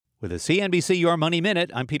With a CNBC Your Money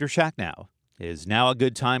Minute, I'm Peter Schacknow. Is now a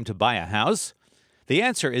good time to buy a house? The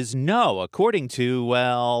answer is no, according to,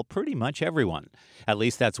 well, pretty much everyone. At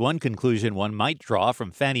least that's one conclusion one might draw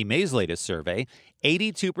from Fannie Mae's latest survey.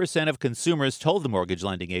 82% of consumers told the mortgage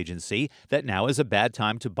lending agency that now is a bad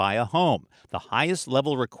time to buy a home, the highest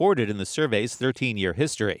level recorded in the survey's 13-year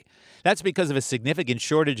history. That's because of a significant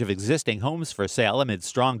shortage of existing homes for sale amid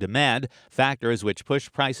strong demand, factors which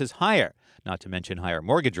push prices higher, not to mention higher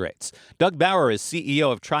mortgage rates. Doug Bauer is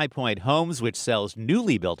CEO of Tri Pointe Homes, which sells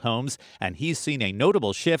newly built homes, and he's seen a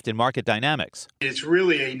notable shift in market dynamics. It's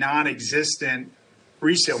really a non-existent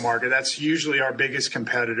resale market. That's usually our biggest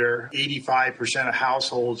competitor. 85% of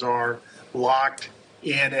households are locked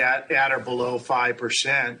in at or below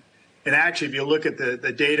 5%. And actually, if you look at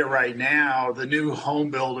the data right now, the new home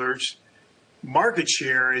builders market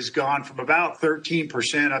share has gone from about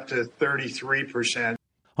 13% up to 33%.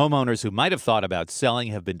 Homeowners who might have thought about selling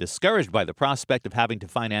have been discouraged by the prospect of having to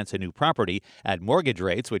finance a new property at mortgage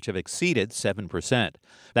rates which have exceeded 7%.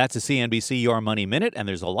 That's a CNBC Your Money Minute, and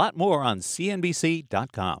there's a lot more on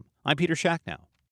CNBC.com. I'm Peter Schacknow.